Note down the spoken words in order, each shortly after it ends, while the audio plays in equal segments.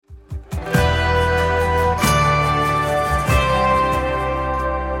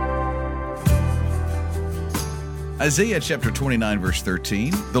Isaiah chapter 29, verse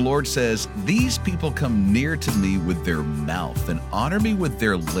 13, the Lord says, "These people come near to me with their mouth and honor me with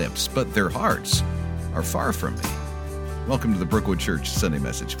their lips, but their hearts are far from me." Welcome to the Brookwood Church Sunday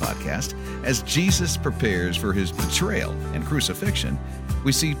Message Podcast. As Jesus prepares for his betrayal and crucifixion,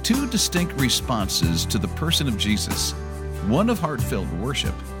 we see two distinct responses to the person of Jesus, one of heartfelt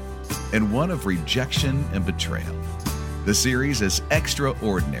worship and one of rejection and betrayal. The series is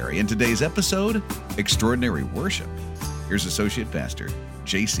Extraordinary. In today's episode, Extraordinary Worship. Here's Associate Pastor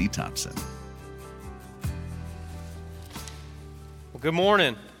J.C. Thompson. Well, good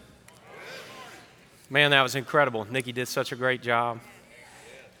morning. Man, that was incredible. Nikki did such a great job.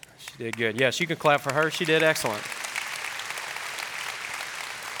 She did good. Yes, you can clap for her. She did excellent.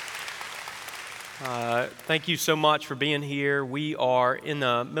 Thank you so much for being here. We are in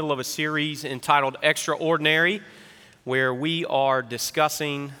the middle of a series entitled Extraordinary, where we are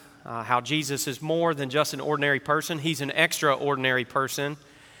discussing how Jesus is more than just an ordinary person. He's an extraordinary person,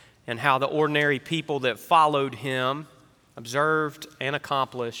 and how the ordinary people that followed him observed and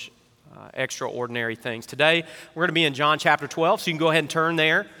accomplished extraordinary things. Today, we're going to be in John chapter 12, so you can go ahead and turn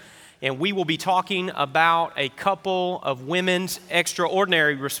there, and we will be talking about a couple of women's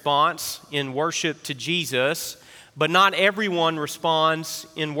extraordinary response in worship to Jesus, but not everyone responds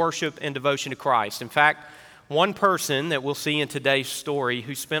in worship and devotion to Christ. In fact, one person that we'll see in today's story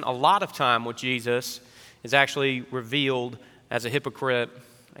who spent a lot of time with Jesus is actually revealed as a hypocrite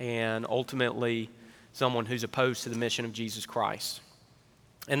and ultimately someone who's opposed to the mission of Jesus Christ.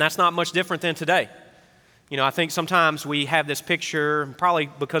 And that's not much different than today. You know, I think sometimes we have this picture, probably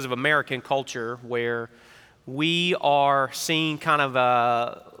because of American culture, where we are seeing kind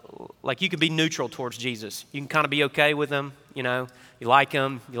of like you can be neutral towards Jesus. You can kind of be okay with him, you know. You like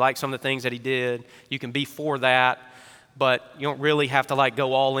him, you like some of the things that he did. You can be for that, but you don't really have to like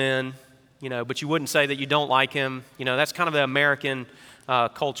go all in, you know, but you wouldn't say that you don't like him. You know, that's kind of the American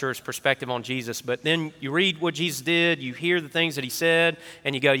culture's perspective on Jesus. But then you read what Jesus did, you hear the things that he said,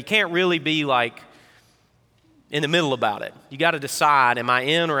 and you go, you can't really be like in the middle about it. You got to decide, am I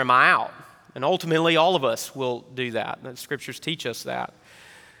in or am I out? And ultimately, all of us will do that. The scriptures teach us that.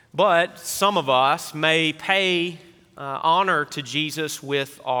 But some of us may pay honor to Jesus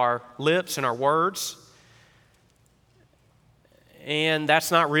with our lips and our words, and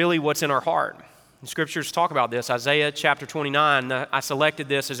that's not really what's in our heart. The scriptures talk about this. Isaiah chapter 29, I selected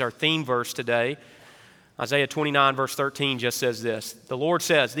this as our theme verse today. Isaiah 29 verse 13 just says this. The Lord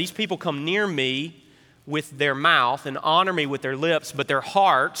says, "These people come near me with their mouth and honor me with their lips, but their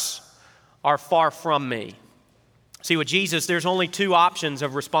hearts are far from me." See, with Jesus, there's only two options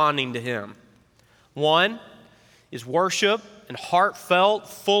of responding to him. One is worship and heartfelt,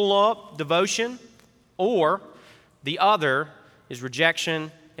 full-up devotion, or the other is rejection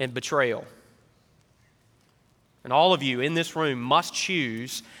and betrayal. And all of you in this room must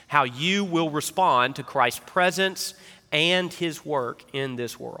choose how you will respond to Christ's presence and his work in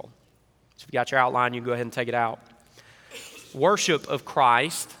this world. So if you got your outline, you can go ahead and take it out. Worship of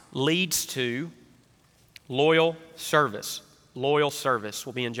Christ leads to loyal service. Loyal service.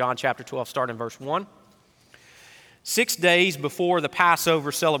 We'll be in John chapter 12, starting in verse 1. 6 days before the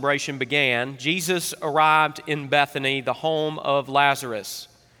Passover celebration began, Jesus arrived in Bethany, the home of Lazarus,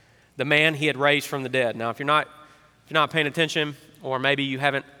 the man he had raised from the dead. Now, if you're not paying attention, or maybe you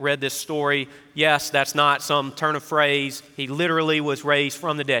haven't read this story, yes, that's not some turn of phrase. He literally was raised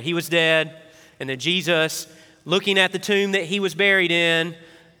from the dead. He was dead, and then Jesus, looking at the tomb that he was buried in,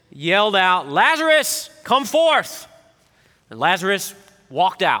 yelled out, "Lazarus, come forth!" And Lazarus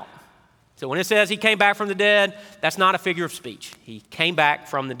walked out. So when it says he came back from the dead, that's not a figure of speech. He came back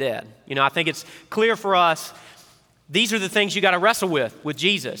from the dead. You know, I think it's clear for us, these are the things you got to wrestle with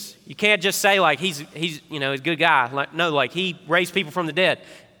Jesus. You can't just say like he's you know, he's a good guy. Like, no, like he raised people from the dead.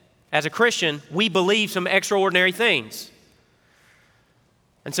 As a Christian, we believe some extraordinary things.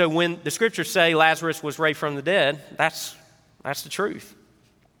 And so when the scriptures say Lazarus was raised from the dead, that's the truth.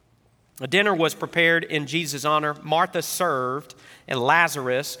 A dinner was prepared in Jesus' honor. Martha served, and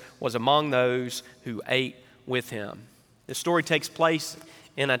Lazarus was among those who ate with him. This story takes place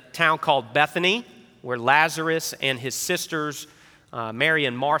in a town called Bethany, where Lazarus and his sisters, Mary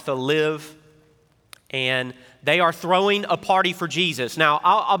and Martha, live. And they are throwing a party for Jesus. Now,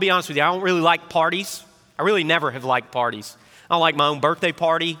 I'll be honest with you, I don't really like parties. I really never have liked parties. I don't like my own birthday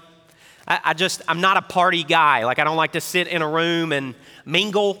party. I'm not a party guy. Like, I don't like to sit in a room and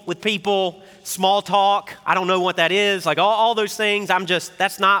mingle with people, small talk. I don't know what that is. Like, all those things,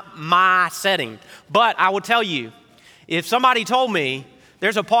 that's not my setting. But I will tell you, if somebody told me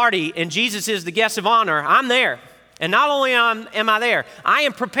there's a party and Jesus is the guest of honor, I'm there. And not only am I there, I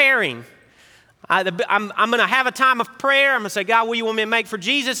am preparing. I'm going to have a time of prayer. I'm going to say, God, what do you want me to make for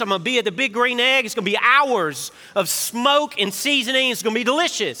Jesus? I'm going to be at the Big Green Egg. It's going to be hours of smoke and seasoning. It's going to be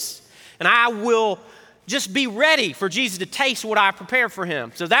delicious. And I will just be ready for Jesus to taste what I prepare for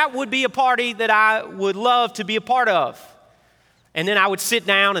him. So that would be a party that I would love to be a part of. And then I would sit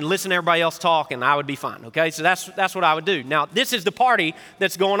down and listen to everybody else talk, and I would be fine, okay? So that's what I would do. Now, this is the party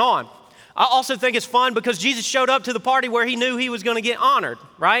that's going on. I also think it's fun because Jesus showed up to the party where he knew he was going to get honored,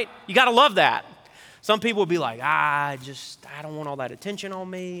 right? You got to love that. Some people would be like, I don't want all that attention on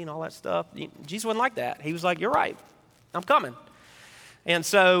me and all that stuff. Jesus wasn't like that. He was like, you're right, I'm coming. And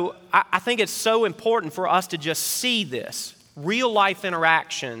so I think it's so important for us to just see this real life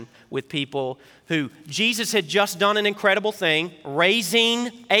interaction with people who Jesus had just done an incredible thing, raising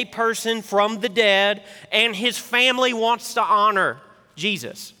a person from the dead, and his family wants to honor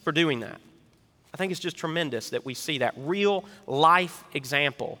Jesus for doing that. I think it's just tremendous that we see that real life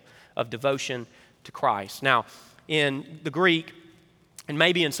example of devotion to Christ. Now, in the Greek, and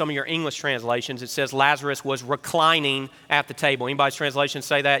maybe in some of your English translations, it says Lazarus was reclining at the table. Anybody's translation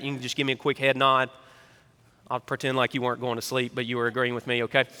say that? You can just give me a quick head nod. I'll pretend like you weren't going to sleep, but you were agreeing with me,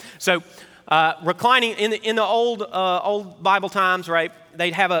 okay? So, reclining, in the old Bible times, right,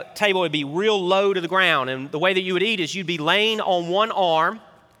 they'd have a table that would be real low to the ground, and the way that you would eat is you'd be laying on one arm,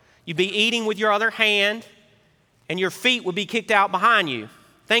 you'd be eating with your other hand, and your feet would be kicked out behind you.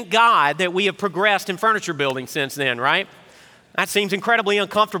 Thank God that we have progressed in furniture building since then, right? That seems incredibly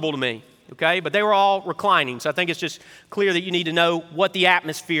uncomfortable to me, okay? But they were all reclining, so I think it's just clear that you need to know what the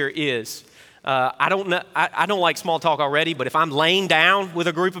atmosphere is. I don't like small talk already, but if I'm laying down with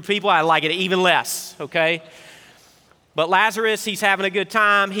a group of people, I like it even less, okay? But Lazarus, he's having a good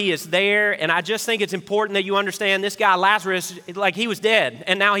time. He is there, and I just think it's important that you understand this guy, Lazarus, like he was dead,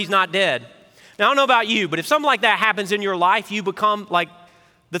 and now he's not dead. Now, I don't know about you, but if something like that happens in your life, you become like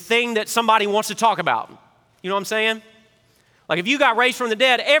the thing that somebody wants to talk about. You know what I'm saying? Like if you got raised from the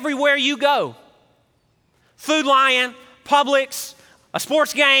dead, everywhere you go, Food Lion, Publix, a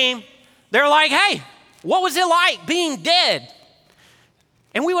sports game, they're like, hey, what was it like being dead?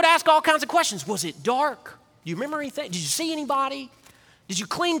 And we would ask all kinds of questions. Was it dark? Do you remember anything? Did you see anybody? Did you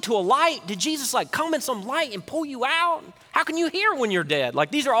cling to a light? Did Jesus like come in some light and pull you out? How can you hear when you're dead?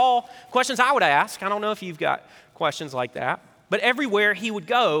 Like these are all questions I would ask. I don't know if you've got questions like that. But everywhere he would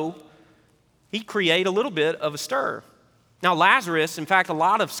go, he'd create a little bit of a stir. Now Lazarus, in fact, a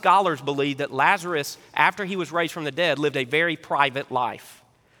lot of scholars believe that Lazarus, after he was raised from the dead, lived a very private life.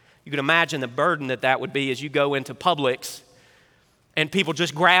 You can imagine the burden that would be as you go into Publix and people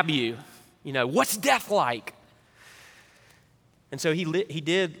just grab you. You know, what's death like? And so he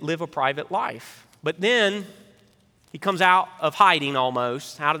did live a private life. But then he comes out of hiding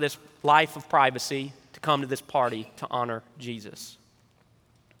almost, out of this life of privacy to come to this party to honor Jesus.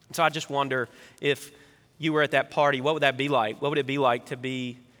 And so I just wonder if you were at that party, what would that be like? What would it be like to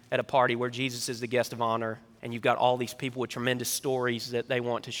be at a party where Jesus is the guest of honor and you've got all these people with tremendous stories that they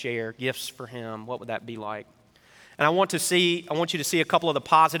want to share, gifts for him? What would that be like? And I want you to see a couple of the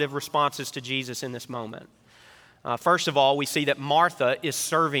positive responses to Jesus in this moment. First of all, we see that Martha is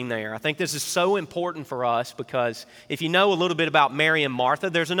serving there. I think this is so important for us because if you know a little bit about Mary and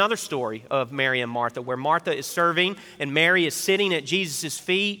Martha, there's another story of Mary and Martha where Martha is serving and Mary is sitting at Jesus'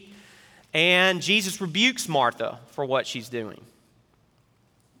 feet, and Jesus rebukes Martha for what she's doing.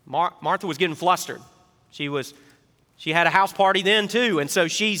 Martha was getting flustered. She had a house party then too, and so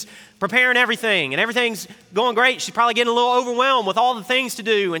she's preparing everything, and everything's going great. She's probably getting a little overwhelmed with all the things to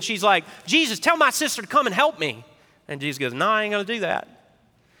do, and she's like, Jesus, tell my sister to come and help me. And Jesus goes, no, I ain't going to do that.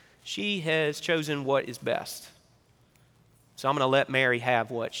 She has chosen what is best. So I'm going to let Mary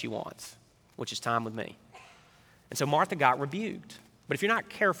have what she wants, which is time with me. And so Martha got rebuked. But if you're not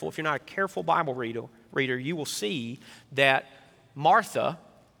a careful Bible reader, you will see that Martha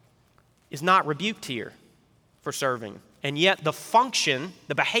is not rebuked here for serving. And yet the function,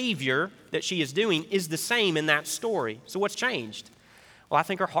 the behavior that she is doing is the same in that story. So what's changed? Well, I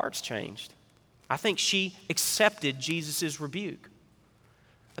think her heart's changed. I think she accepted Jesus' rebuke.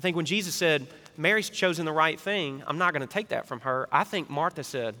 I think when Jesus said, Mary's chosen the right thing, I'm not going to take that from her. I think Martha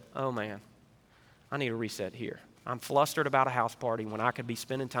said, oh man, I need a reset here. I'm flustered about a house party when I could be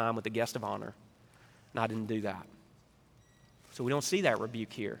spending time with the guest of honor, and I didn't do that. So we don't see that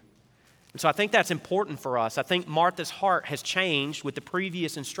rebuke here. And so I think that's important for us. I think Martha's heart has changed with the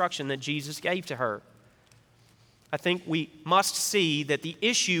previous instruction that Jesus gave to her. I think we must see that the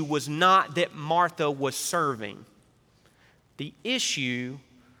issue was not that Martha was serving. The issue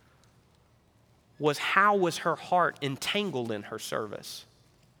was how was her heart entangled in her service.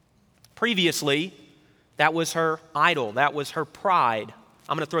 Previously, that was her idol. That was her pride.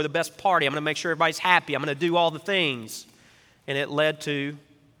 I'm going to throw the best party. I'm going to make sure everybody's happy. I'm going to do all the things. And it led to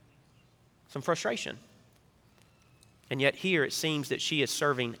some frustration. And yet here it seems that she is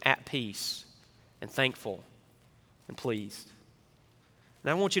serving at peace and thankful and pleased.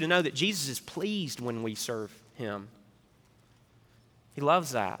 And I want you to know that Jesus is pleased when we serve him. He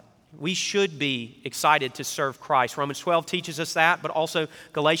loves that. We should be excited to serve Christ. Romans 12 teaches us that, but also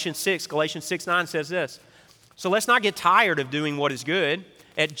Galatians 6:9 says this. So let's not get tired of doing what is good.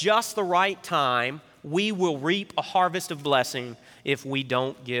 At just the right time, we will reap a harvest of blessing if we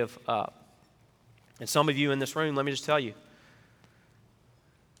don't give up. And some of you in this room, let me just tell you,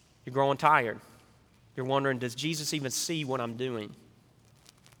 you're growing tired. You're wondering, does Jesus even see what I'm doing?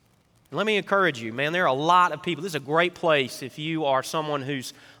 And let me encourage you, man, there are a lot of people. This is a great place if you are someone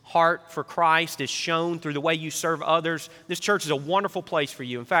whose heart for Christ is shown through the way you serve others. This church is a wonderful place for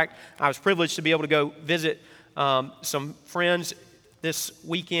you. In fact, I was privileged to be able to go visit some friends this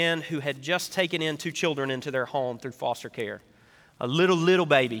weekend who had just taken in 2 children into their home through foster care. A little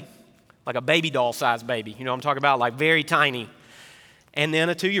baby, like a baby doll sized baby. You know what I'm talking about? Like very tiny. And then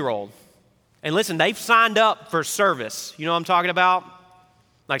a 2-year-old. And listen, they've signed up for service. You know what I'm talking about?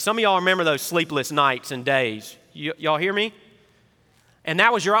 Like some of y'all remember those sleepless nights and days. Y'all hear me? And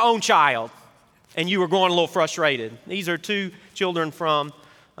that was your own child. And you were going a little frustrated. These are 2 children from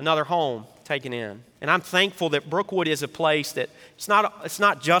another home taken in. And I'm thankful that Brookwood is a place that it's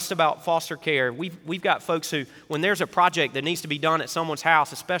not just about foster care. We've got folks who, when there's a project that needs to be done at someone's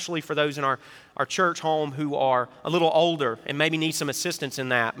house, especially for those in our church home who are a little older and maybe need some assistance in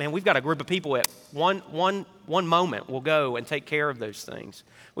that, man, we've got a group of people at one moment will go and take care of those things.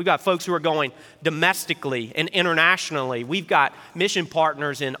 We've got folks who are going domestically and internationally. We've got mission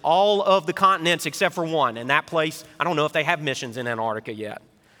partners in all of the continents except for one. And that place, I don't know if they have missions in Antarctica yet.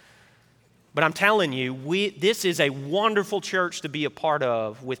 But I'm telling you, this is a wonderful church to be a part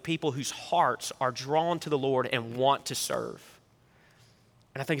of with people whose hearts are drawn to the Lord and want to serve.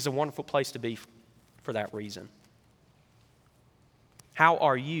 And I think it's a wonderful place to be for that reason. How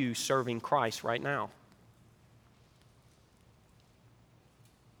are you serving Christ right now?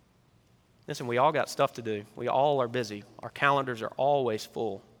 Listen, we all got stuff to do. We all are busy. Our calendars are always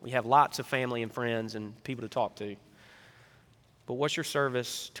full. We have lots of family and friends and people to talk to. But what's your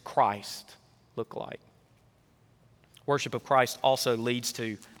service to Christ look like? Worship of Christ also leads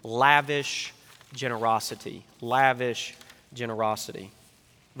to lavish generosity. Lavish generosity.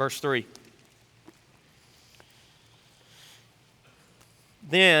 Verse 3.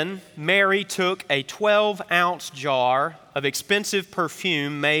 Then Mary took a 12-ounce jar of expensive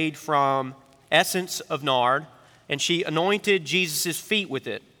perfume made from essence of nard, and she anointed Jesus' feet with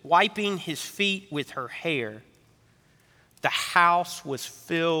it, wiping his feet with her hair. The house was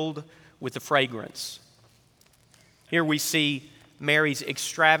filled with the fragrance. Here we see Mary's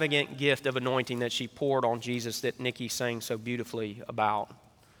extravagant gift of anointing that she poured on Jesus that Nikki sang so beautifully about.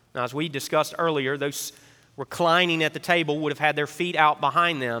 Now, as we discussed earlier, those reclining at the table would have had their feet out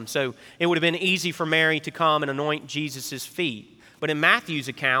behind them, so it would have been easy for Mary to come and anoint Jesus' feet. But in Matthew's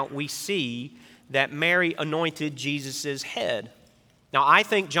account, we see that Mary anointed Jesus' head. Now, I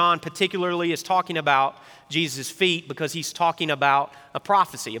think John particularly is talking about Jesus' feet because he's talking about a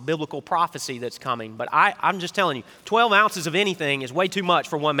prophecy, a biblical prophecy that's coming. But I'm just telling you, 12 ounces of anything is way too much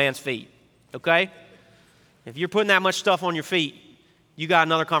for one man's feet, okay? If you're putting that much stuff on your feet, you got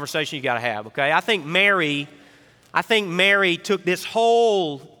another conversation you got to have, okay? I think Mary took this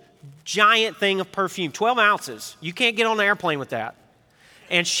whole giant thing of perfume, 12 ounces. You can't get on the airplane with that.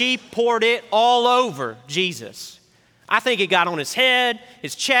 And she poured it all over Jesus. I think it got on his head,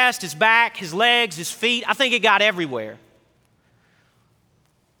 his chest, his back, his legs, his feet. I think it got everywhere.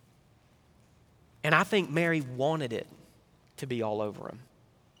 And I think Mary wanted it to be all over him.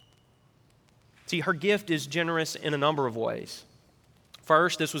 See, her gift is generous in a number of ways.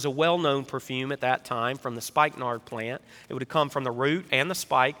 First, this was a well-known perfume at that time from the spikenard plant. It would have come from the root and the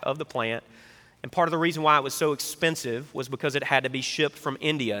spike of the plant. And part of the reason why it was so expensive was because it had to be shipped from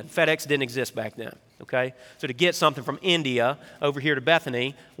India. FedEx didn't exist back then, okay? So to get something from India over here to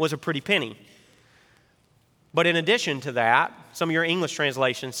Bethany was a pretty penny. But in addition to that, some of your English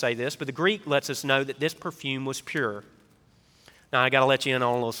translations say this, but the Greek lets us know that this perfume was pure. Now, I got to let you in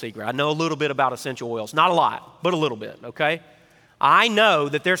on a little secret. I know a little bit about essential oils. Not a lot, but a little bit, okay? I know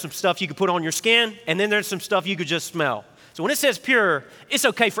that there's some stuff you could put on your skin, and then there's some stuff you could just smell. So when it says pure, it's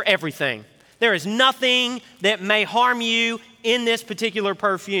okay for everything. There is nothing that may harm you in this particular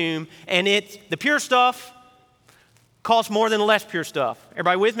perfume, and the pure stuff costs more than the less pure stuff.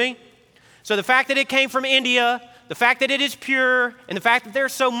 Everybody with me? So the fact that it came from India, the fact that it is pure, and the fact that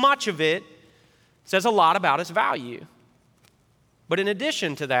there's so much of it says a lot about its value. But in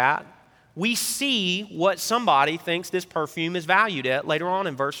addition to that, we see what somebody thinks this perfume is valued at later on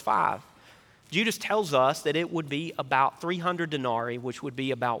in verse 5. Judas tells us that it would be about 300 denarii, which would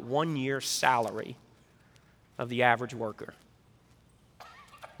be about 1 year's salary of the average worker.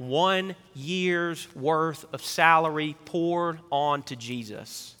 1 year's worth of salary poured on to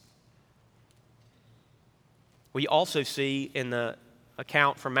Jesus. We also see in the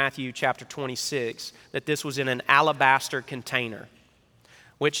account from Matthew chapter 26 that this was in an alabaster container,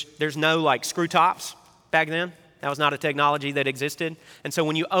 which there's no like screw tops back then. That was not a technology that existed. And so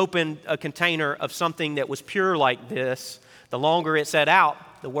when you opened a container of something that was pure like this, the longer it set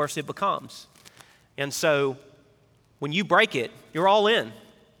out, the worse it becomes. And so when you break it, you're all in.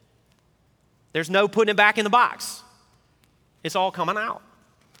 There's no putting it back in the box. It's all coming out.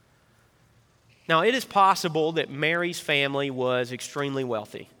 Now, it is possible that Mary's family was extremely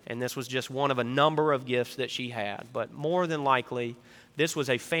wealthy, and this was just one of a number of gifts that she had. But more than likely, this was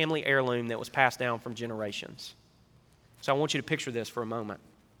a family heirloom that was passed down from generations. So I want you to picture this for a moment.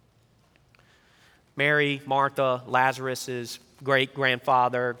 Mary, Martha, Lazarus's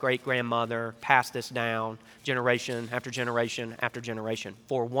great-grandfather, great-grandmother passed this down generation after generation after generation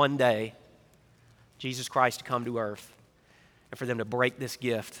for one day, Jesus Christ to come to earth and for them to break this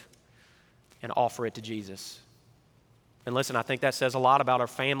gift and offer it to Jesus. And listen, I think that says a lot about our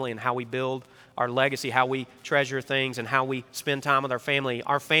family and how we build our legacy, how we treasure things, and how we spend time with our family.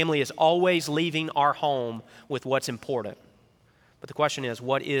 Our family is always leaving our home with what's important. But the question is,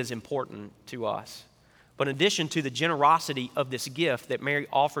 what is important to us? But in addition to the generosity of this gift that Mary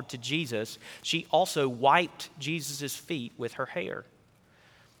offered to Jesus, she also wiped Jesus' feet with her hair.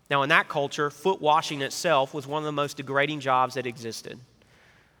 Now, in that culture, foot washing itself was one of the most degrading jobs that existed.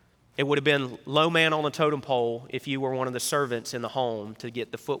 It would have been low man on the totem pole if you were one of the servants in the home to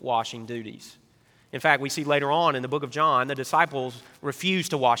get the foot washing duties. In fact, we see later on in the book of John, the disciples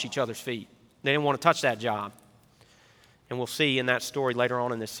refused to wash each other's feet. They didn't want to touch that job. And we'll see in that story later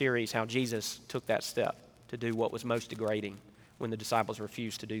on in this series how Jesus took that step to do what was most degrading when the disciples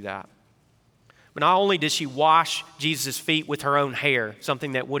refused to do that. But not only did she wash Jesus' feet with her own hair,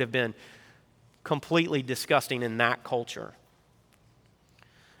 something that would have been completely disgusting in that culture.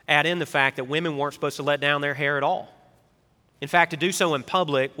 Add in the fact that women weren't supposed to let down their hair at all. In fact, to do so in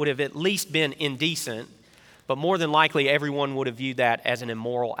public would have at least been indecent, but more than likely everyone would have viewed that as an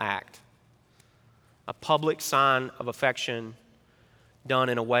immoral act. A public sign of affection done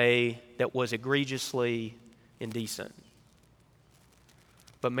in a way that was egregiously indecent.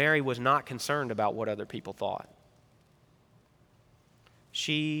 But Mary was not concerned about what other people thought.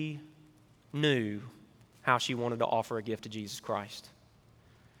 She knew how she wanted to offer a gift to Jesus Christ.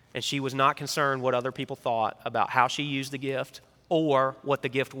 And she was not concerned what other people thought about how she used the gift or what the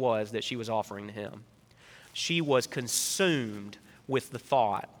gift was that she was offering to him. She was consumed with the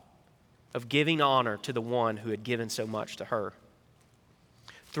thought of giving honor to the one who had given so much to her.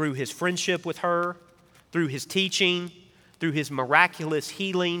 Through his friendship with her, through his teaching, through his miraculous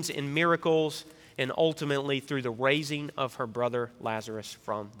healings and miracles, and ultimately through the raising of her brother Lazarus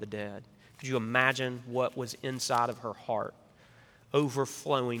from the dead. Could you imagine what was inside of her heart?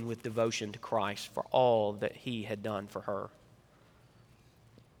 Overflowing with devotion to Christ for all that he had done for her.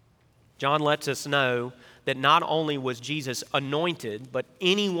 John lets us know that not only was Jesus anointed, but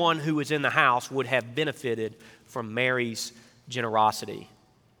anyone who was in the house would have benefited from Mary's generosity.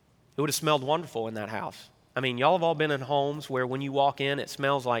 It would have smelled wonderful in that house. I mean, y'all have all been in homes where when you walk in, it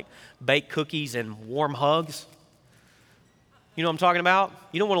smells like baked cookies and warm hugs. You know what I'm talking about?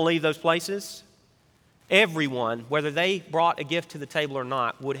 You don't want to leave those places. Everyone, whether they brought a gift to the table or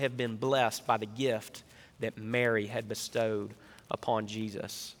not, would have been blessed by the gift that Mary had bestowed upon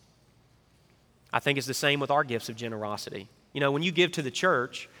Jesus. I think it's the same with our gifts of generosity. You know, when you give to the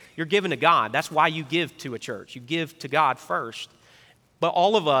church, you're giving to God. That's why you give to a church. You give to God first. But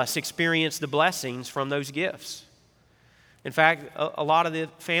all of us experience the blessings from those gifts. In fact, a lot of the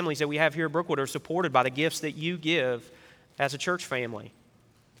families that we have here at Brookwood are supported by the gifts that you give as a church family.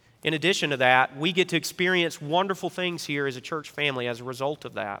 In addition to that, we get to experience wonderful things here as a church family as a result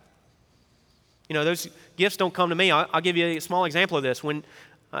of that. You know, those gifts don't come to me. I'll give you a small example of this. When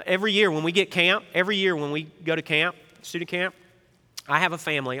every year when we get camp, every year when we go to camp, student camp, I have a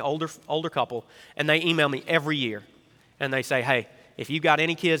family, older couple, and they email me every year. And they say, hey, if you've got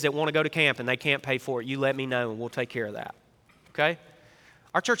any kids that want to go to camp and they can't pay for it, you let me know and we'll take care of that. Okay?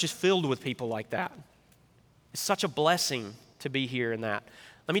 Our church is filled with people like that. It's such a blessing to be here in that.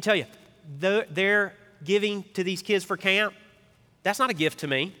 Let me tell you, their giving to these kids for camp, that's not a gift to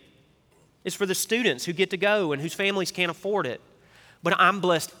me. It's for the students who get to go and whose families can't afford it. But I'm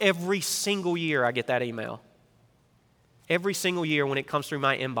blessed every single year I get that email. every single year when it comes through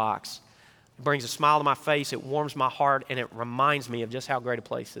my inbox. It brings a smile to my face, it warms my heart, and it reminds me of just how great a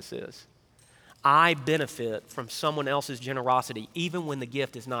place this is. I benefit from someone else's generosity, even when the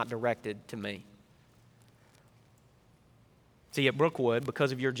gift is not directed to me. See, at Brookwood,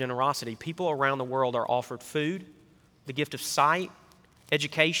 because of your generosity, people around the world are offered food, the gift of sight,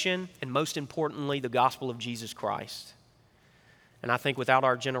 education, and most importantly, the gospel of Jesus Christ. And I think without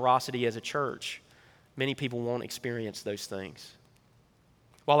our generosity as a church, many people won't experience those things.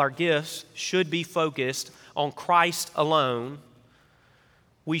 While our gifts should be focused on Christ alone,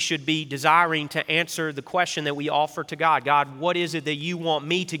 we should be desiring to answer the question that we offer to God. God, what is it that you want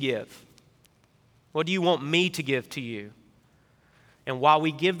me to give? What do you want me to give to you? And while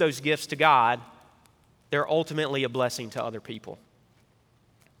we give those gifts to God, they're ultimately a blessing to other people.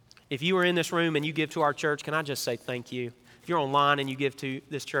 If you are in this room and you give to our church, can I just say thank you? If you're online and you give to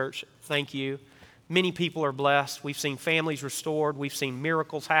this church, thank you. Many people are blessed. We've seen families restored. We've seen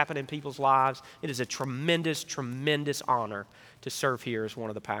miracles happen in people's lives. It is a tremendous, tremendous honor to serve here as one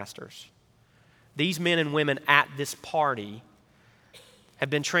of the pastors. These men and women at this party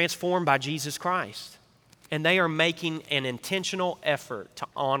have been transformed by Jesus Christ, and they are making an intentional effort to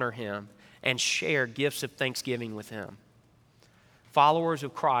honor him and share gifts of thanksgiving with him. Followers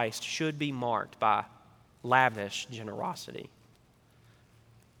of Christ should be marked by lavish generosity.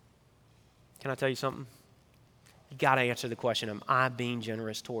 Can I tell you something? You got to answer the question, am I being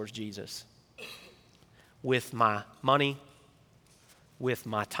generous towards Jesus? With my money, with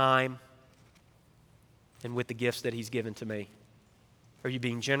my time, and with the gifts that he's given to me. Are you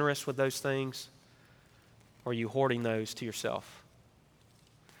being generous with those things? Or are you hoarding those to yourself?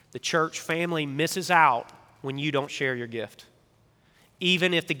 The church family misses out when you don't share your gift.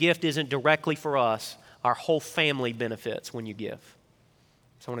 Even if the gift isn't directly for us, our whole family benefits when you give.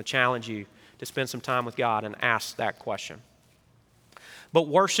 So I want to challenge you to spend some time with God and ask that question. But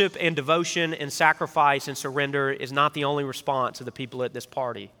worship and devotion and sacrifice and surrender is not the only response of the people at this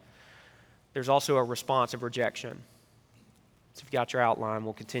party. There's also a response of rejection. So if you've got your outline,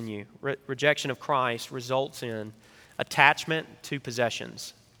 we'll continue. Rejection of Christ results in attachment to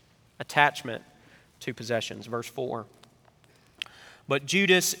possessions. Attachment to possessions. Verse 4. But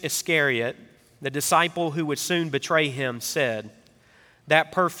Judas Iscariot, the disciple who would soon betray him, said,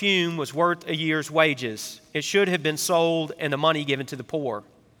 "That perfume was worth a year's wages. It should have been sold and the money given to the poor."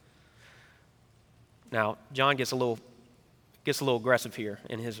 Now, John gets a little aggressive here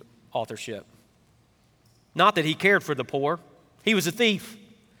in his authorship. Not that he cared for the poor. He was a thief.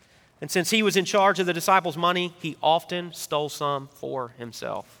 And since he was in charge of the disciples' money, he often stole some for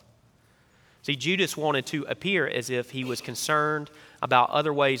himself. See, Judas wanted to appear as if he was concerned about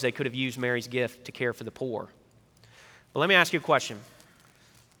other ways they could have used Mary's gift to care for the poor. But let me ask you a question.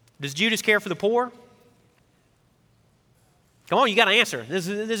 Does Judas care for the poor? Come on, you got to answer. This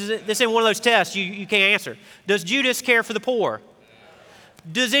isn't one of those tests you can't answer. Does Judas care for the poor?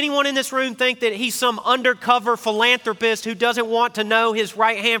 Does anyone in this room think that he's some undercover philanthropist who doesn't want to know his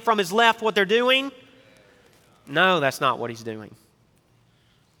right hand from his left what they're doing? No, that's not what he's doing.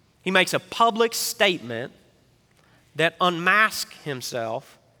 He makes a public statement that unmasks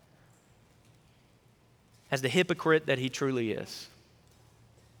himself as the hypocrite that he truly is.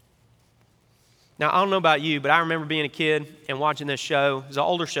 Now, I don't know about you, but I remember being a kid and watching this show. It's an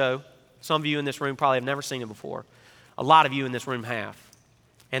older show. Some of you in this room probably have never seen it before. A lot of you in this room have.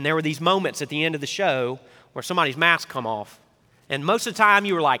 And there were these moments at the end of the show where somebody's mask come off. And most of the time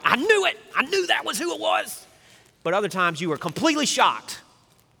you were like, I knew it. I knew that was who it was. But other times you were completely shocked.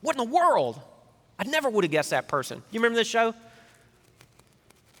 What in the world? I never would have guessed that person. You remember this show?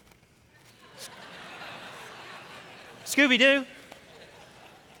 Scooby-Doo?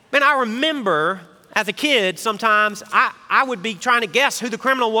 Man, I remember as a kid, sometimes I would be trying to guess who the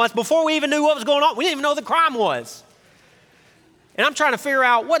criminal was before we even knew what was going on. We didn't even know what the crime was. And I'm trying to figure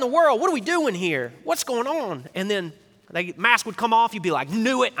out, what in the world? What are we doing here? What's going on? And then the mask would come off. You'd be like,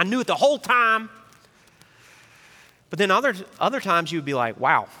 knew it. I knew it the whole time. But then other times you'd be like,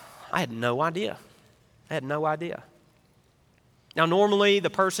 wow, I had no idea. I had no idea. Now, normally the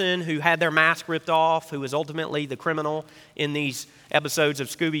person who had their mask ripped off, who was ultimately the criminal in these episodes of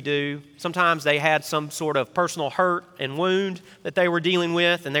Scooby-Doo, sometimes they had some sort of personal hurt and wound that they were dealing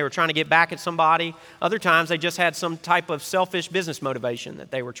with and they were trying to get back at somebody. Other times they just had some type of selfish business motivation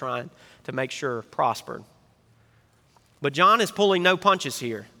that they were trying to make sure prospered. But John is pulling no punches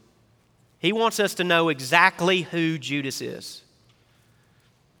here. He wants us to know exactly who Judas is.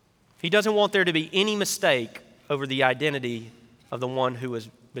 He doesn't want there to be any mistake over the identity of the one who was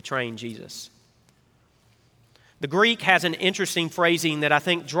betraying Jesus. The Greek has an interesting phrasing that I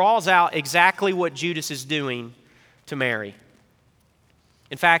think draws out exactly what Judas is doing to Mary.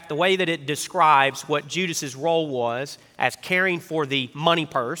 In fact, the way that it describes what Judas's role was as caring for the money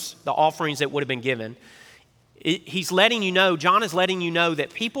purse, the offerings that would have been given, he's letting you know, John is letting you know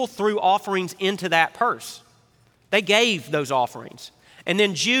that people threw offerings into that purse. They gave those offerings. And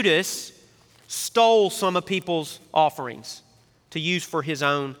then Judas stole some of people's offerings to use for his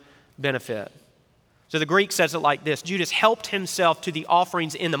own benefit. So the Greek says it like this: Judas helped himself to the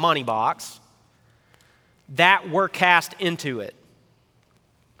offerings in the money box that were cast into it.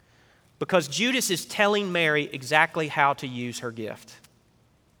 Because Judas is telling Mary exactly how to use her gift.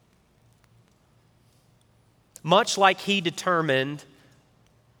 Much like he determined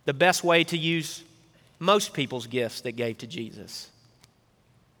the best way to use most people's gifts that gave to Jesus,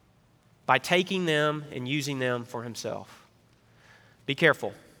 by taking them and using them for himself. Be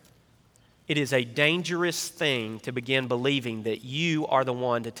careful. It is a dangerous thing to begin believing that you are the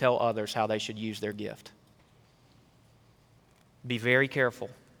one to tell others how they should use their gift. Be very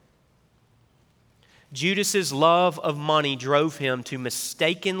careful. Judas's love of money drove him to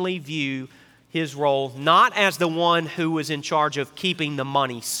mistakenly view his role not as the one who was in charge of keeping the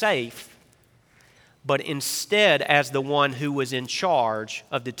money safe, but instead as the one who was in charge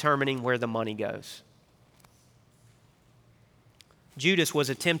of determining where the money goes. Judas was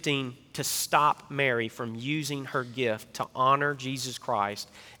attempting to stop Mary from using her gift to honor Jesus Christ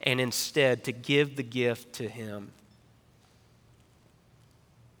and instead to give the gift to him.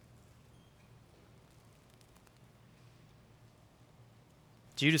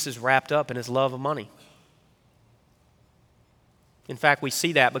 Judas is wrapped up in his love of money. In fact, we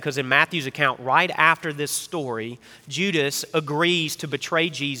see that because in Matthew's account, right after this story, Judas agrees to betray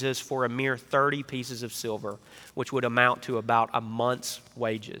Jesus for a mere 30 pieces of silver, which would amount to about a month's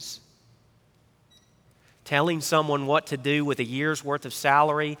wages. Telling someone what to do with a year's worth of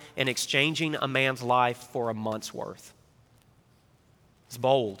salary and exchanging a man's life for a month's worth. It's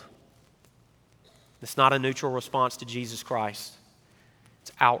bold. It's not a neutral response to Jesus Christ.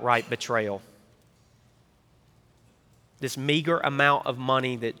 It's outright betrayal. This meager amount of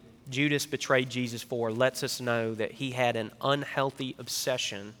money that Judas betrayed Jesus for lets us know that he had an unhealthy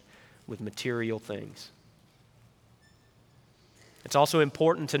obsession with material things. It's also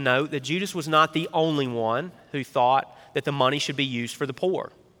important to note that Judas was not the only one who thought that the money should be used for the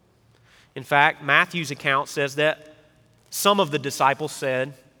poor. In fact, Matthew's account says that some of the disciples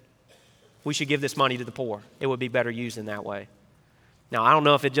said, we should give this money to the poor. It would be better used in that way. Now, I don't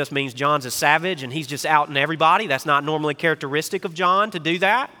know if it just means John's a savage and he's just outing everybody. That's not normally characteristic of John to do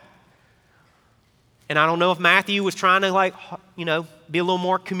that. And I don't know if Matthew was trying to be a little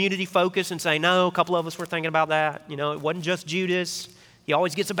more community focused and say, no, a couple of us were thinking about that. It wasn't just Judas. He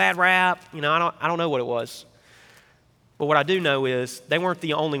always gets a bad rap. I don't know what it was. But what I do know is they weren't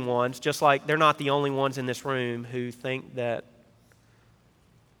the only ones, just like they're not the only ones in this room who think that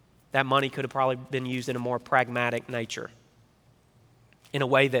money could have probably been used in a more pragmatic nature, in a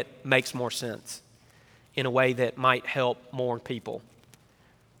way that makes more sense, in a way that might help more people.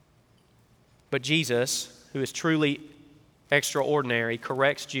 But Jesus, who is truly extraordinary,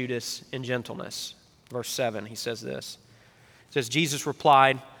 corrects Judas in gentleness. Verse 7, he says this. It says, Jesus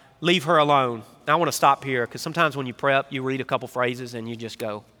replied, leave her alone. Now I want to stop here because sometimes when you prep, you read a couple phrases and you just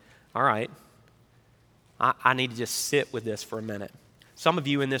go, all right, I need to just sit with this for a minute. Some of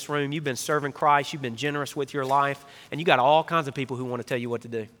you in this room, you've been serving Christ, you've been generous with your life, and you got all kinds of people who want to tell you what to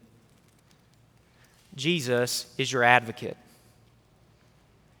do. Jesus is your advocate.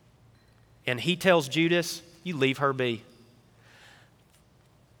 And he tells Judas, you leave her be.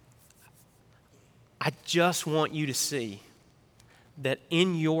 I just want you to see that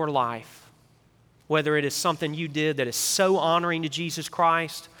in your life, whether it is something you did that is so honoring to Jesus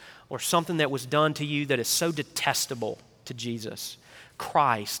Christ or something that was done to you that is so detestable to Jesus,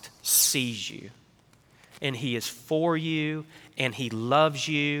 Christ sees you, and he is for you, and he loves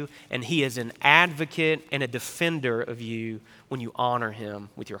you, and he is an advocate and a defender of you when you honor him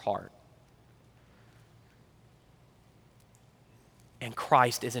with your heart. And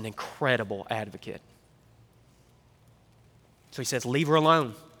Christ is an incredible advocate. So he says, leave her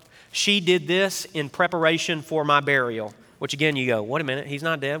alone. She did this in preparation for my burial, which again you go, wait a minute, he's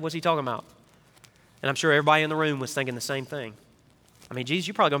not dead. What's he talking about? And I'm sure everybody in the room was thinking the same thing. I mean, Jesus,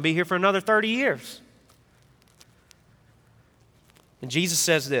 you're probably going to be here for another 30 years. And Jesus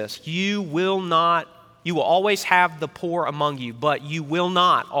says this, you will always have the poor among you, but you will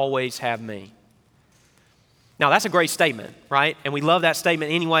not always have me. Now, that's a great statement, right? And we love that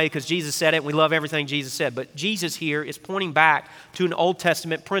statement anyway because Jesus said it, and we love everything Jesus said. But Jesus here is pointing back to an Old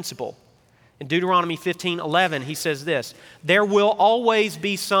Testament principle. In Deuteronomy 15:11, he says this, there will always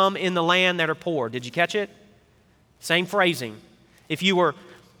be some in the land that are poor. Did you catch it? Same phrasing. If you were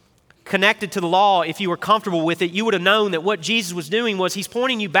connected to the law, if you were comfortable with it, you would have known that what Jesus was doing was he's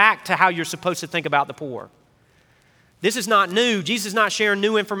pointing you back to how you're supposed to think about the poor. This is not new. Jesus is not sharing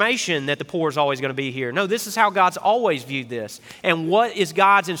new information that the poor is always going to be here. No, this is how God's always viewed this. And what is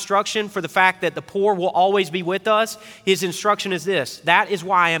God's instruction for the fact that the poor will always be with us? His instruction is this: that is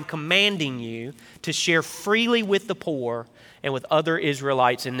why I am commanding you to share freely with the poor and with other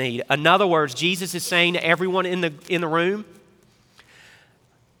Israelites in need. In other words, Jesus is saying to everyone in the room,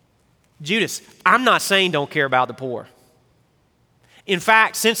 Judas, I'm not saying don't care about the poor. In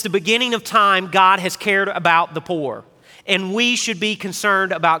fact, since the beginning of time, God has cared about the poor. And we should be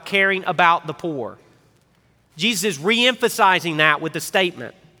concerned about caring about the poor. Jesus is re-emphasizing that with the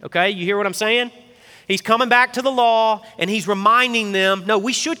statement. Okay, you hear what I'm saying? He's coming back to the law and he's reminding them, no,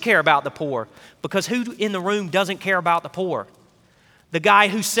 we should care about the poor. Because who in the room doesn't care about the poor? The guy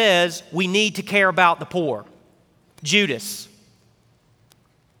who says we need to care about the poor. Judas.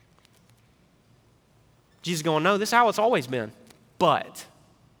 Jesus is going, no, this is how it's always been. But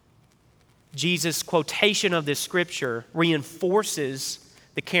Jesus' quotation of this scripture reinforces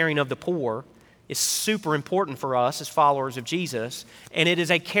the caring of the poor. Is super important for us as followers of Jesus, and it is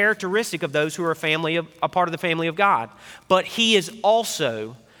a characteristic of those who are a part of the family of God. But he is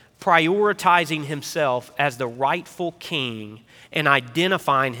also prioritizing himself as the rightful king and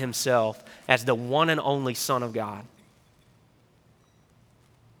identifying himself as the one and only Son of God.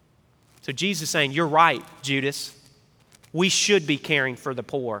 So Jesus is saying, you're right, Judas. We should be caring for the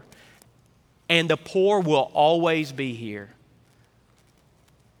poor. And the poor will always be here.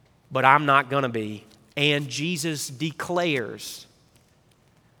 But I'm not going to be. And Jesus declares,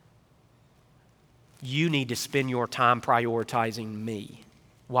 you need to spend your time prioritizing me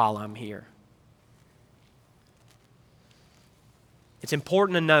while I'm here. It's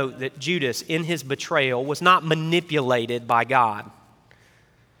important to note that Judas, in his betrayal, was not manipulated by God.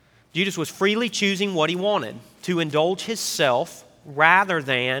 Judas was freely choosing what he wanted, to indulge himself rather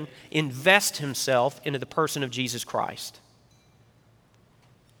than invest himself into the person of Jesus Christ.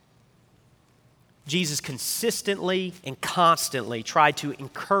 Jesus consistently and constantly tried to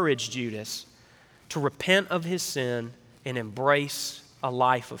encourage Judas to repent of his sin and embrace a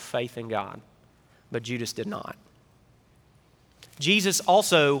life of faith in God. But Judas did not. Jesus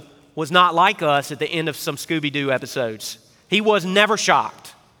also was not like us at the end of some Scooby-Doo episodes. He was never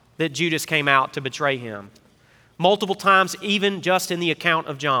shocked that Judas came out to betray him. Multiple times, even just in the account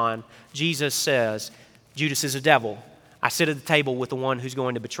of John, Jesus says, Judas is a devil. I sit at the table with the one who's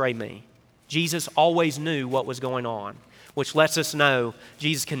going to betray me. Jesus always knew what was going on, which lets us know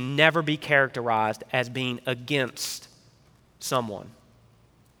Jesus can never be characterized as being against someone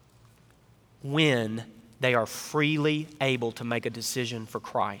when they are freely able to make a decision for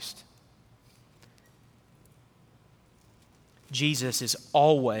Christ. Jesus is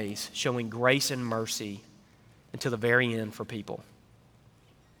always showing grace and mercy until the very end for people.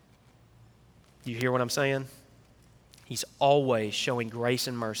 You hear what I'm saying? He's always showing grace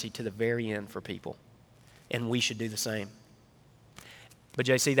and mercy to the very end for people. And we should do the same. But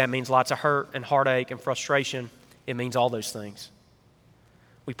JC, that means lots of hurt and heartache and frustration. It means all those things.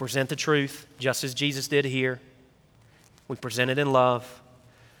 We present the truth just as Jesus did here. We present it in love.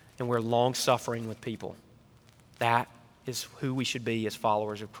 And we're long-suffering with people. That is who we should be as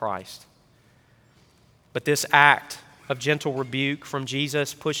followers of Christ. But this act of gentle rebuke from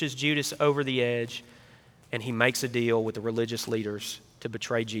Jesus pushes Judas over the edge, and he makes a deal with the religious leaders to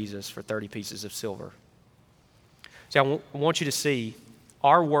betray Jesus for 30 pieces of silver. So I want you to see,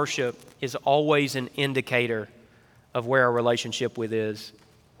 our worship is always an indicator of where our relationship with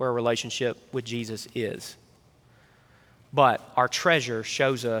Jesus is. But our treasure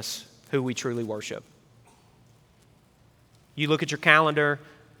shows us who we truly worship. You look at your calendar,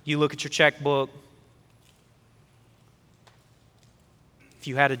 you look at your checkbook. If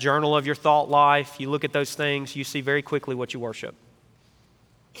you had a journal of your thought life, you look at those things, you see very quickly what you worship.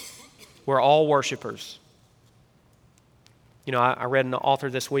 We're all worshipers. You know, I read an author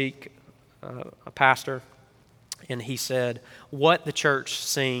this week, a pastor, and he said, what the church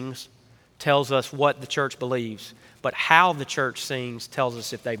sings tells us what the church believes, but how the church sings tells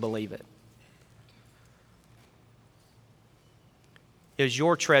us if they believe it. Is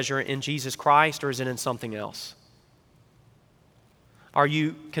your treasure in Jesus Christ, or is it in something else? Are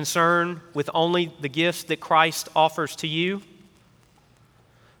you concerned with only the gifts that Christ offers to you?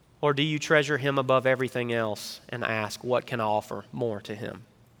 Or do you treasure him above everything else and ask, what can I offer more to him?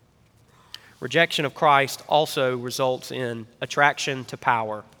 Rejection of Christ also results in attraction to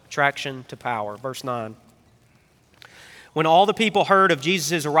power. Attraction to power. Verse 9. When all the people heard of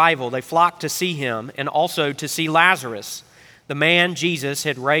Jesus' arrival, they flocked to see him and also to see Lazarus, the man Jesus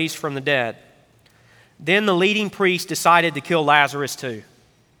had raised from the dead. Then the leading priests decided to kill Lazarus too,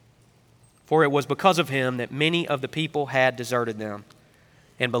 for it was because of him that many of the people had deserted them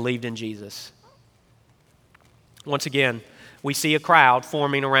and believed in Jesus. Once again, we see a crowd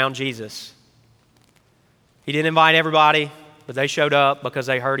forming around Jesus. He didn't invite everybody, but they showed up because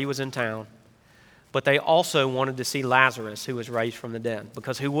they heard he was in town. But they also wanted to see Lazarus, who was raised from the dead,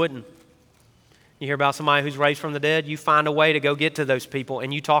 because who wouldn't? You hear about somebody who's raised from the dead, you find a way to go get to those people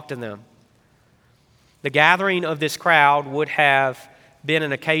and you talk to them. The gathering of this crowd would have been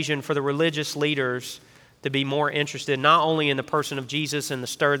an occasion for the religious leaders to be more interested not only in the person of Jesus and the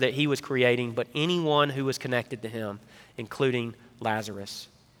stir that he was creating, but anyone who was connected to him, including Lazarus.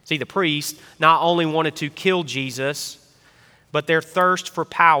 See, the priests not only wanted to kill Jesus, but their thirst for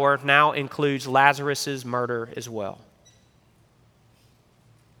power now includes Lazarus' murder as well.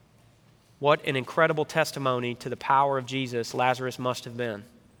 What an incredible testimony to the power of Jesus Lazarus must have been.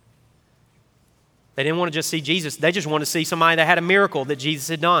 They didn't want to just see Jesus. They just wanted to see somebody that had a miracle that Jesus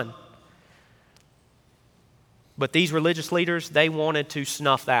had done. But these religious leaders, they wanted to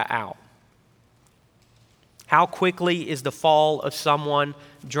snuff that out. How quickly is the fall of someone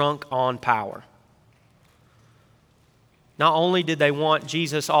drunk on power? Not only did they want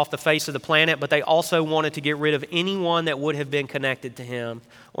Jesus off the face of the planet, but they also wanted to get rid of anyone that would have been connected to him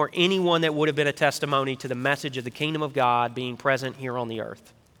or anyone that would have been a testimony to the message of the kingdom of God being present here on the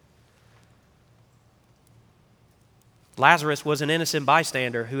earth. Lazarus was an innocent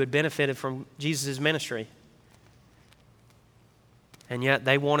bystander who had benefited from Jesus' ministry. And yet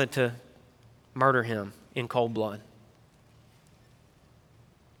they wanted to murder him in cold blood.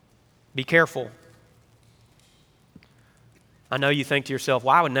 Be careful. I know you think to yourself,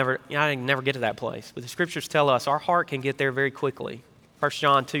 well, I can never get to that place. But the scriptures tell us our heart can get there very quickly. 1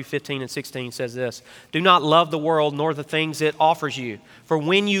 John 2:15 and 16 says this, "Do not love the world nor the things it offers you. For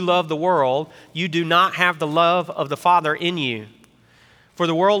when you love the world, you do not have the love of the Father in you. For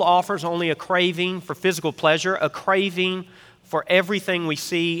the world offers only a craving for physical pleasure, a craving for everything we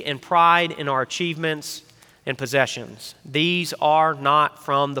see, and pride in our achievements and possessions. These are not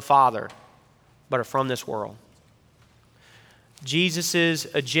from the Father, but are from this world." Jesus'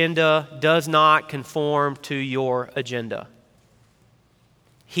 agenda does not conform to your agenda.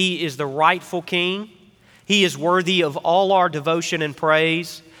 He is the rightful king. He is worthy of all our devotion and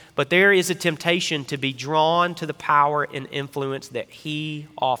praise, but there is a temptation to be drawn to the power and influence that he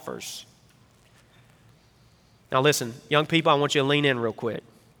offers. Now listen, young people, I want you to lean in real quick.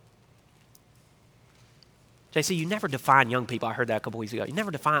 JC, you never define young people. I heard that a couple weeks ago. You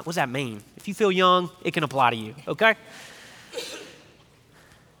never define, what does that mean? If you feel young, it can apply to you, okay?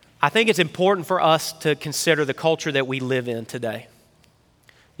 I think it's important for us to consider the culture that we live in today.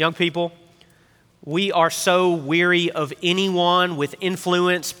 Young people, we are so weary of anyone with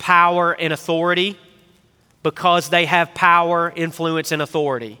influence, power, and authority because they have power, influence, and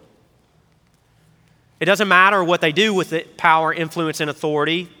authority. It doesn't matter what they do with it, power, influence, and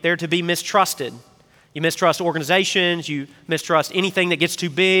authority. They're to be mistrusted. You mistrust organizations, you mistrust anything that gets too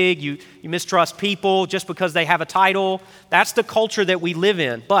big, you mistrust people just because they have a title. That's the culture that we live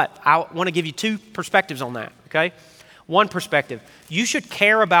in. But I want to give you two perspectives on that, okay? One perspective, you should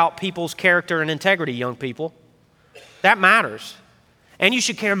care about people's character and integrity, young people. That matters. And you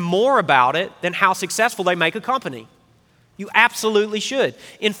should care more about it than how successful they make a company. You absolutely should.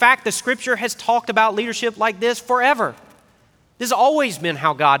 In fact, the scripture has talked about leadership like this forever. This has always been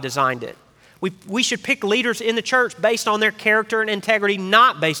how God designed it. We should pick leaders in the church based on their character and integrity,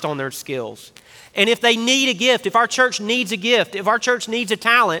 not based on their skills. And if they need a gift, if our church needs a gift, if our church needs a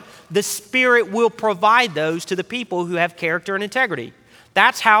talent, the Spirit will provide those to the people who have character and integrity.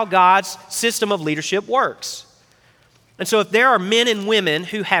 That's how God's system of leadership works. And so if there are men and women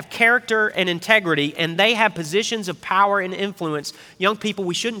who have character and integrity and they have positions of power and influence, young people,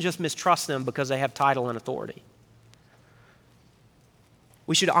 we shouldn't just mistrust them because they have title and authority.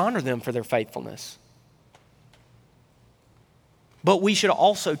 We should honor them for their faithfulness. But we should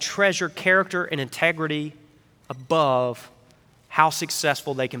also treasure character and integrity above how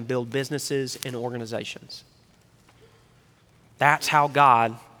successful they can build businesses and organizations. That's how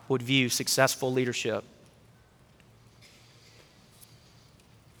God would view successful leadership.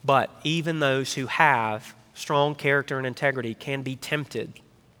 But even those who have strong character and integrity can be tempted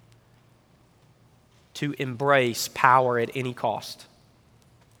to embrace power at any cost.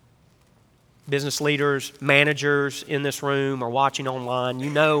 Business leaders, managers in this room or watching online, you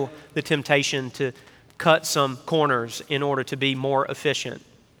know the temptation to cut some corners in order to be more efficient.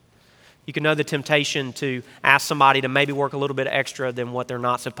 You can know the temptation to ask somebody to maybe work a little bit extra than what they're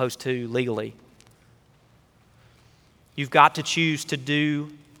not supposed to legally. You've got to choose to do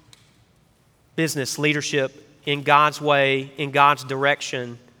business leadership in God's way, in God's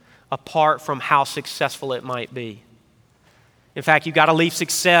direction, apart from how successful it might be. In fact, you've got to leave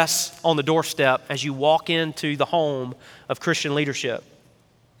success on the doorstep as you walk into the home of Christian leadership.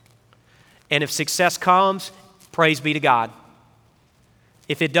 And if success comes, praise be to God.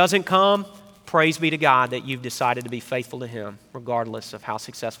 If it doesn't come, praise be to God that you've decided to be faithful to Him, regardless of how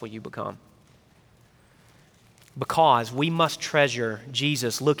successful you become. Because we must treasure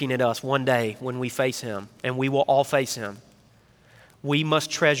Jesus looking at us one day when we face Him, and we will all face Him. We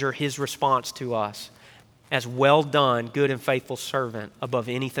must treasure His response to us as well done, good and faithful servant above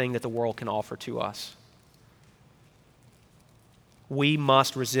anything that the world can offer to us. We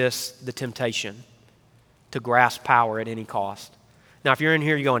must resist the temptation to grasp power at any cost. Now, if you're in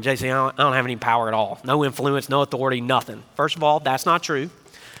here, you're going, JC, I don't have any power at all. No influence, no authority, nothing. First of all, that's not true.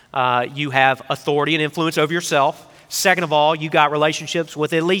 You have authority and influence over yourself. Second of all, you got relationships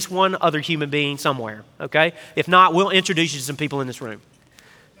with at least one other human being somewhere, okay? If not, we'll introduce you to some people in this room.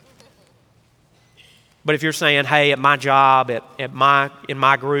 But if you're saying, hey, at my job, in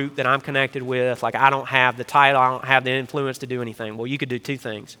my group that I'm connected with, like I don't have the title, I don't have the influence to do anything. Well, you could do two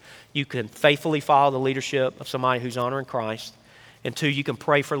things. You can faithfully follow the leadership of somebody who's honoring Christ. And two, you can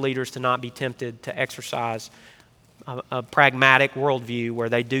pray for leaders to not be tempted to exercise a pragmatic worldview where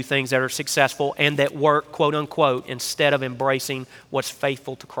they do things that are successful and that work, quote unquote, instead of embracing what's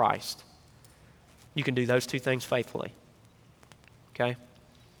faithful to Christ. You can do those two things faithfully. Okay?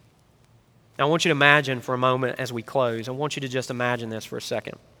 Now, I want you to imagine for a moment as we close, I want you to just imagine this for a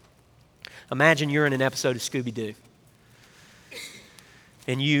second. Imagine you're in an episode of Scooby-Doo.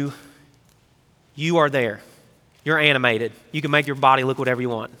 And you are there. You're animated. You can make your body look whatever you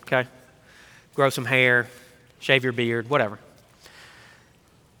want, okay? Grow some hair, shave your beard, whatever.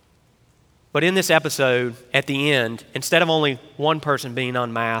 But in this episode, at the end, instead of only one person being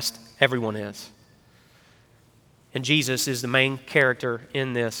unmasked, everyone is. And Jesus is the main character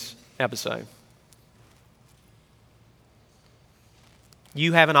in this episode.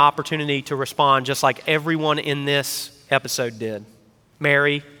 You have an opportunity to respond just like everyone in this episode did.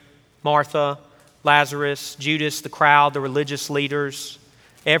 Mary, Martha, Lazarus, Judas, the crowd, the religious leaders,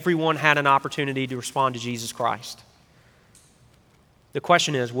 everyone had an opportunity to respond to Jesus Christ. The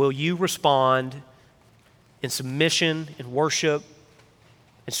question is, will you respond in submission, in worship,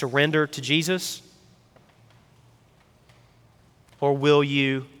 and surrender to Jesus? Or will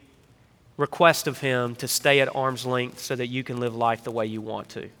you request of Him to stay at arm's length so that you can live life the way you want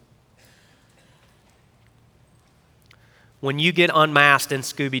to? When you get unmasked in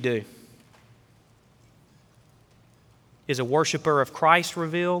Scooby-Doo, is a worshiper of Christ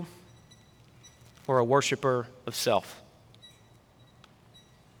revealed or a worshiper of self?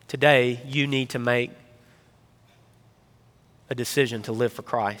 Today, you need to make a decision to live for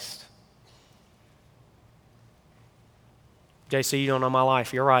Christ. JC, you don't know my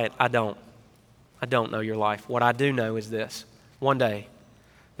life. You're right, I don't. I don't know your life. What I do know is this. One day,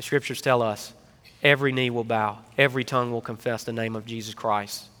 the Scriptures tell us, every knee will bow, every tongue will confess the name of Jesus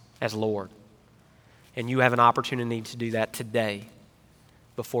Christ as Lord. And you have an opportunity to do that today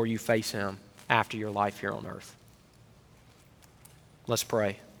before you face Him after your life here on earth. Let's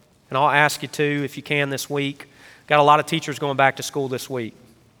pray. And I'll ask you to, if you can this week, got a lot of teachers going back to school this week.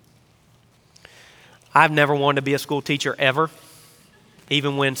 I've never wanted to be a school teacher ever,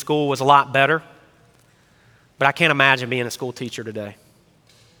 even when school was a lot better. But I can't imagine being a school teacher today.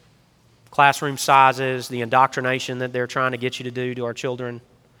 Classroom sizes, the indoctrination that they're trying to get you to do to our children.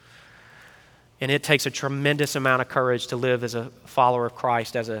 And it takes a tremendous amount of courage to live as a follower of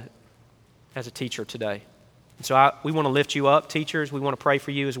Christ as a teacher today. And so we want to lift you up, teachers. We want to pray for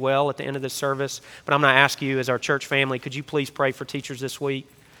you as well at the end of this service. But I'm going to ask you as our church family, could you please pray for teachers this week?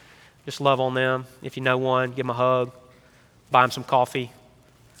 Just love on them. If you know one, give them a hug. Buy them some coffee.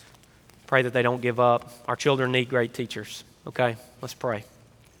 Pray that they don't give up. Our children need great teachers. Okay, let's pray.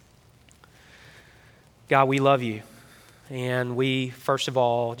 God, we love you. And we, first of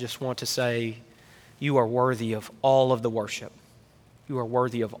all, just want to say you are worthy of all of the worship. You are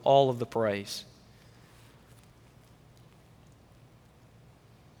worthy of all of the praise.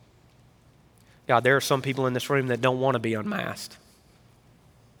 God, there are some people in this room that don't want to be unmasked.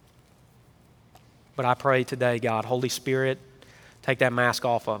 But I pray today, God, Holy Spirit, take that mask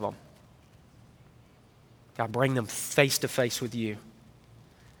off of them. God, bring them face to face with you.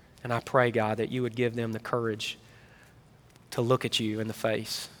 And I pray, God, that you would give them the courage to look at you in the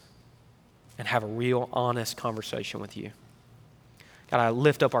face and have a real, honest conversation with you. God, I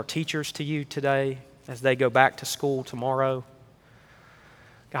lift up our teachers to you today as they go back to school tomorrow.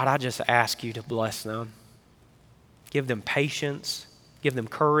 God, I just ask you to bless them. Give them patience. Give them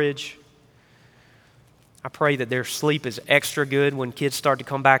courage. I pray that their sleep is extra good when kids start to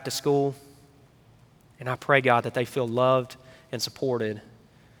come back to school. And I pray, God, that they feel loved and supported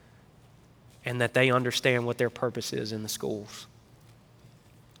and that they understand what their purpose is in the schools.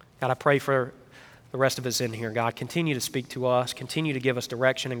 God, I pray for the rest of us in here. God, continue to speak to us. Continue to give us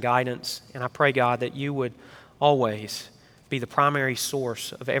direction and guidance. And I pray, God, that you would always be the primary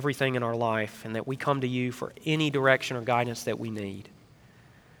source of everything in our life and that we come to you for any direction or guidance that we need.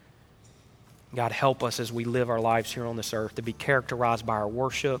 God, help us as we live our lives here on this earth to be characterized by our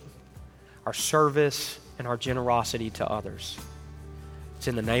worship, our service, and our generosity to others. It's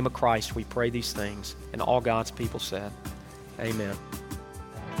in the name of Christ we pray these things, and all God's people said, amen.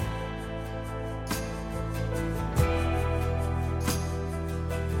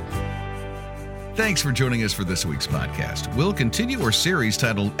 Thanks for joining us for this week's podcast. We'll continue our series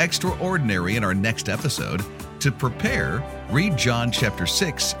titled Extraordinary in our next episode. To prepare, read John chapter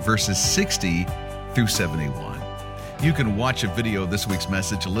 6, verses 60 through 71. You can watch a video of this week's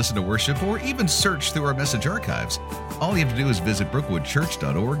message, listen to worship, or even search through our message archives. All you have to do is visit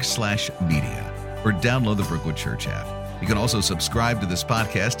brookwoodchurch.org/media or download the Brookwood Church app. You can also subscribe to this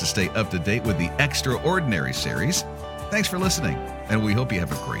podcast to stay up to date with the Extraordinary series. Thanks for listening, and we hope you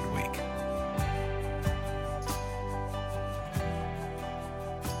have a great week.